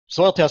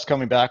soil tests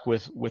coming back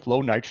with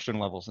low nitrogen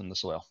levels in the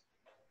soil.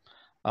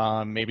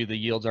 Maybe the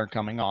yields aren't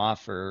coming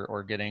off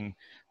or getting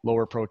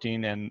lower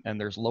protein, and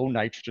there's low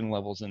nitrogen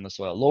levels in the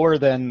soil, lower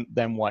than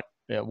what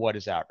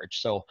is average.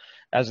 So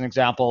as an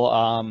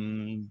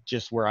example,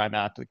 just where I'm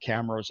at, the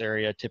Camrose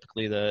area,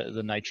 typically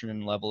the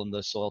nitrogen level in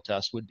the soil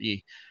test would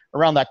be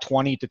around that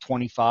 20 to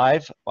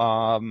 25,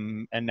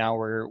 and now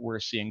we're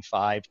seeing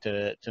 5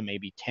 to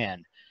maybe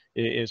 10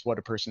 is what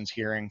a person's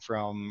hearing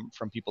from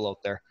people out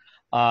there.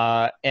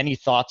 Any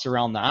thoughts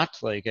around that?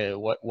 Like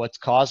what's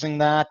causing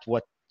that?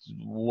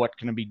 What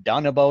can be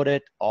done about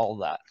it? All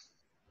that.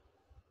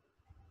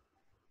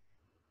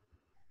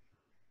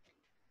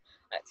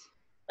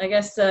 I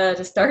guess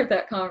to start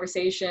that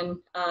conversation,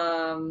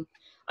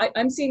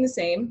 I'm seeing the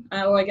same,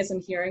 or I guess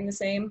I'm hearing the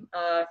same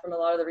from a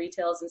lot of the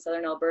retails in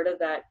Southern Alberta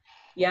that,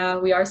 yeah,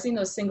 we are seeing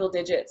those single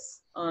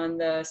digits on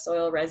the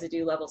soil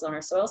residue levels on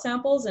our soil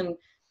samples. And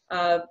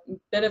a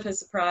bit of a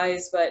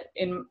surprise, but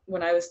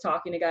when I was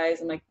talking to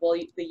guys, I'm like, well,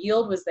 the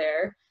yield was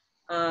there.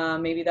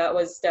 Maybe that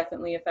was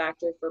definitely a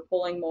factor for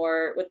pulling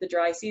more with the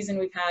dry season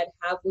we've had.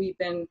 Have we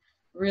been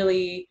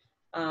really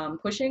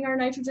pushing our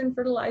nitrogen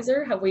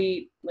fertilizer? Have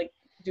we, like,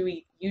 do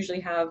we usually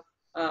have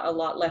a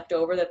lot left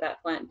over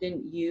that plant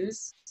didn't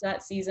use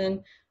that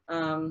season?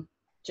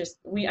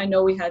 I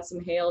know we had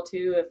some hail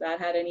too, if that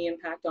had any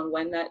impact on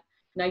when that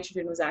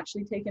nitrogen was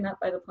actually taken up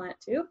by the plant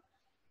too.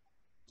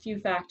 A few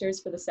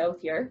factors for the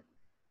south here.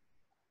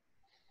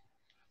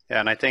 Yeah,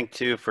 and I think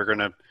too, if we're going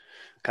to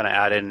kind of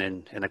add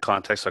in the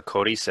context of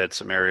Cody said,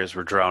 some areas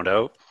were drowned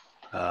out.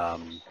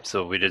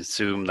 So we'd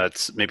assume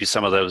that maybe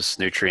some of those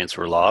nutrients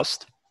were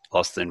lost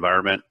to the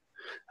environment.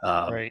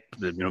 Right.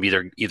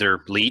 Either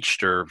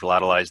bleached or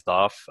volatilized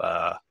off,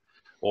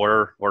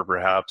 or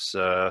perhaps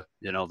the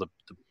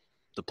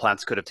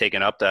plants could have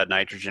taken up that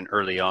nitrogen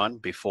early on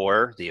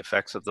before the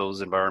effects of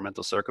those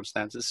environmental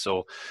circumstances.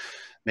 So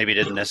maybe it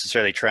didn't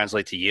necessarily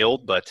translate to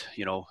yield, but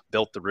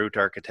built the root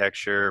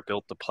architecture,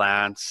 built the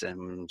plants,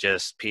 and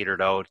just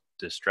petered out.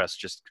 The stress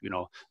just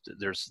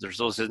there's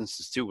those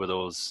instances too where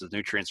those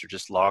nutrients are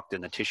just locked in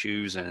the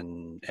tissues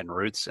and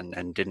roots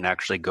and didn't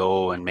actually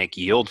go and make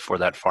yield for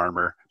that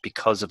farmer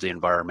because of the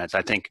environment.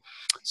 I think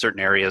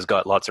certain areas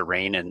got lots of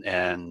rain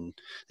and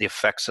the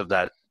effects of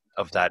that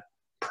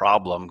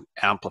problem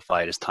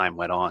amplified as time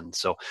went on.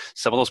 So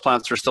some of those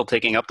plants are still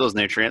taking up those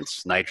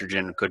nutrients.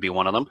 Nitrogen could be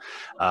one of them,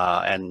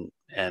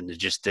 and it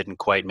just didn't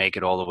quite make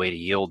it all the way to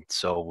yield.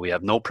 So we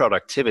have no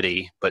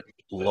productivity, but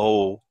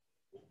low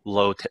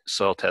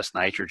soil test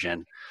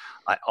nitrogen.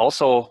 I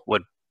also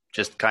would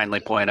just kindly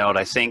point out,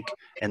 I think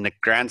in the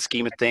grand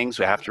scheme of things,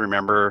 we have to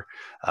remember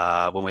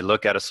when we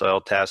look at a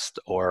soil test,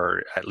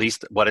 or at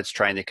least what it's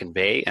trying to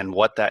convey and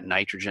what that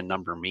nitrogen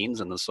number means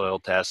in the soil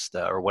test,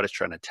 or what it's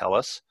trying to tell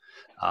us.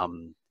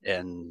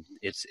 And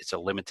it's a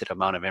limited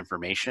amount of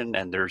information,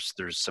 and there's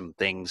some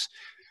things.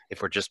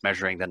 If we're just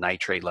measuring the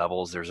nitrate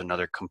levels, there's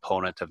another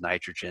component of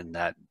nitrogen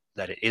that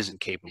it isn't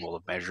capable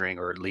of measuring,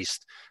 or at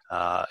least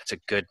it's a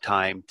good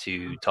time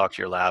to talk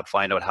to your lab,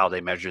 find out how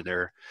they measure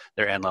their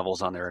N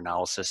levels on their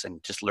analysis,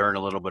 and just learn a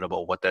little bit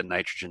about what that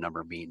nitrogen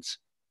number means.